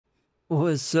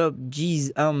What's up,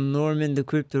 G's? I'm Norman, the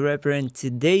crypto rapper, and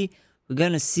today we're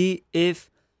gonna see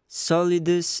if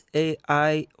Solidus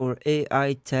AI or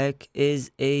AI Tech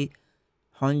is a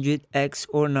 100x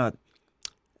or not.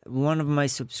 One of my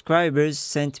subscribers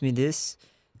sent me this,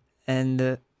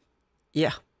 and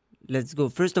yeah, let's go.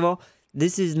 First of all,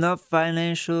 this is not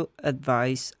financial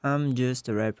advice. I'm just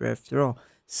a rapper after all.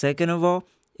 Second of all,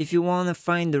 if you wanna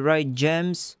find the right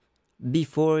gems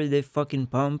before they fucking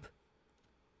pump,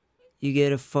 you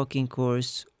get a fucking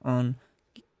course on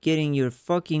getting your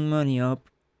fucking money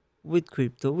up with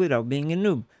crypto without being a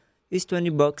noob. It's 20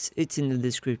 bucks. It's in the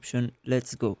description.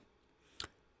 Let's go.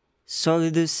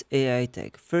 Solidus AI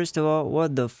Tech. First of all,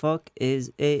 what the fuck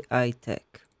is AI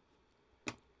Tech?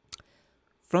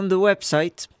 From the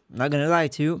website, I'm not gonna lie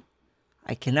to you,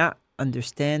 I cannot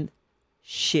understand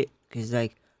shit. Cause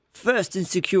like, first and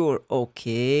secure,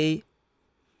 okay.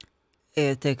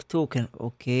 AI Tech token,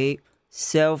 okay.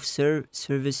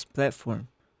 Self-service platform,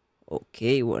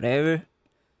 okay, whatever.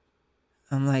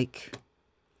 I'm like,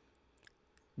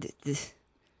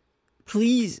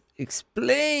 please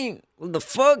explain, what the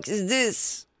fuck is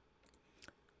this?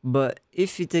 But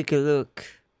if you take a look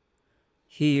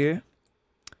here,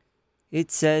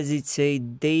 it says it's a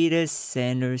data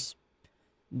center.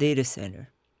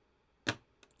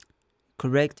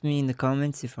 Correct me in the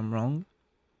comments if I'm wrong.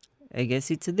 I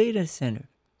guess it's a data center.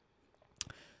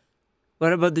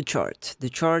 What about the chart? The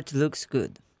chart looks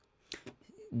good.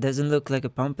 Doesn't look like a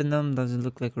pump and dump, doesn't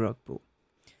look like a rug pull.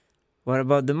 What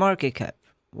about the market cap?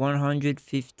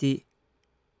 $150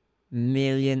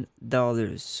 million.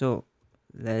 So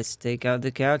let's take out the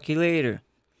calculator.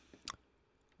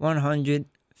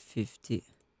 150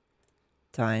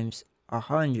 times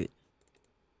 100.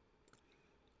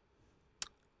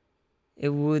 It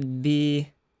would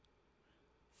be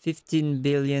 $15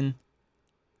 billion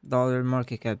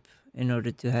market cap in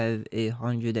order to have a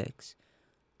 100x.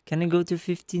 Can it go to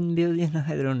 15 billion?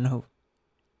 I don't know.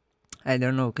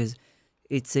 Because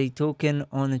it's a token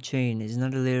on a chain. It's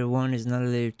not a layer 1, it's not a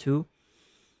layer 2.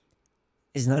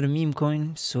 It's not a meme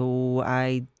coin, so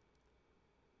I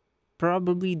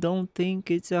probably don't think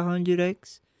it's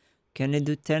 100x. Can it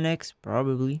do 10x?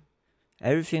 Probably.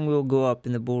 Everything will go up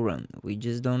in the bull run. We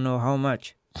just don't know how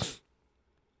much.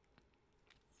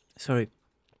 Sorry.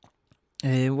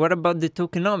 What about the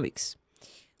tokenomics?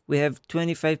 We have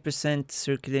 25%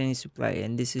 circulating supply,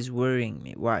 and this is worrying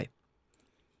me. Why?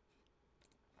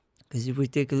 Because if we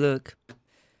take a look,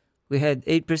 we had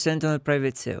 8% on a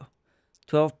private sale,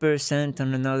 12%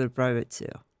 on another private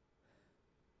sale,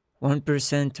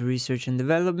 1% to research and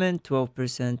development,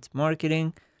 12%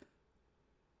 marketing,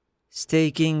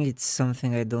 staking, it's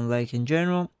something I don't like in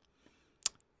general,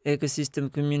 ecosystem,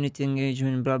 community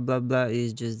engagement, blah blah blah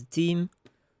is just the team.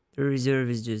 The reserve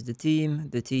is just the team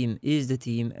is the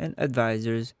team, and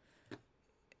advisors,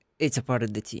 it's a part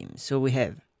of the team. So we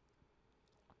have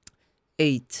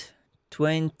 8,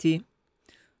 20,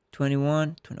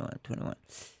 21,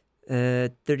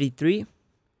 33,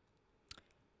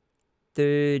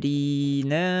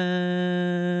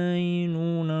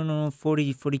 39,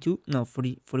 40, 42, no,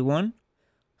 41.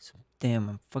 So, damn,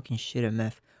 I'm fucking shit at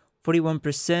math.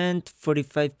 41%,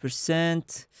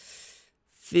 45%,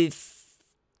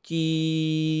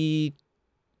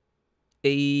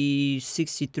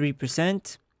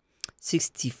 63%,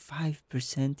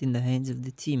 65% in the hands of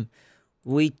the team,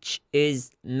 which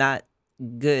is not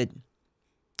good,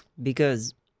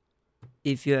 because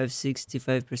if you have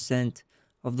 65%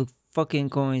 of the fucking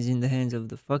coins in the hands of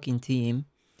the fucking team,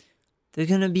 there's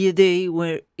gonna be a day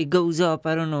where it goes up.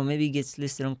 I don't know, maybe it gets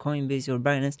listed on Coinbase or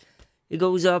Binance. It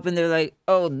goes up and they're like,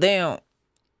 oh damn,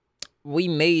 we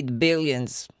made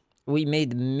billions, we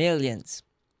made millions,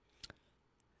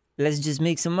 let's just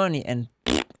make some money, and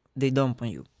they dump on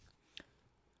you.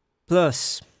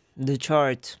 Plus the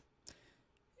chart,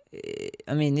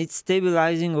 I mean, it's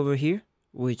stabilizing over here,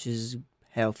 which is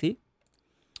healthy,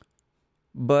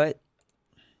 but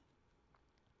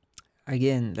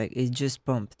again, like, it just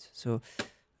pumped. So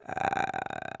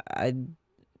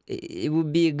it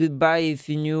would be a good buy if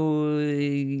you knew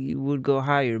it would go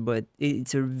higher, but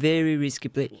it's a very risky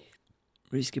play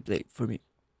for me.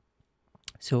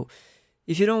 So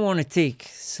if you don't want to take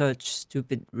such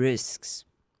stupid risks,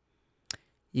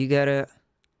 you gotta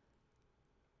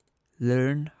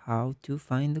learn how to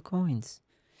find the coins.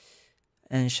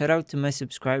 And shout out to my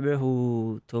subscriber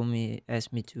who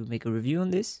asked me to make a review on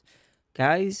this.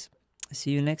 Guys,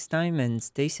 see you next time and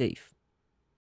stay safe.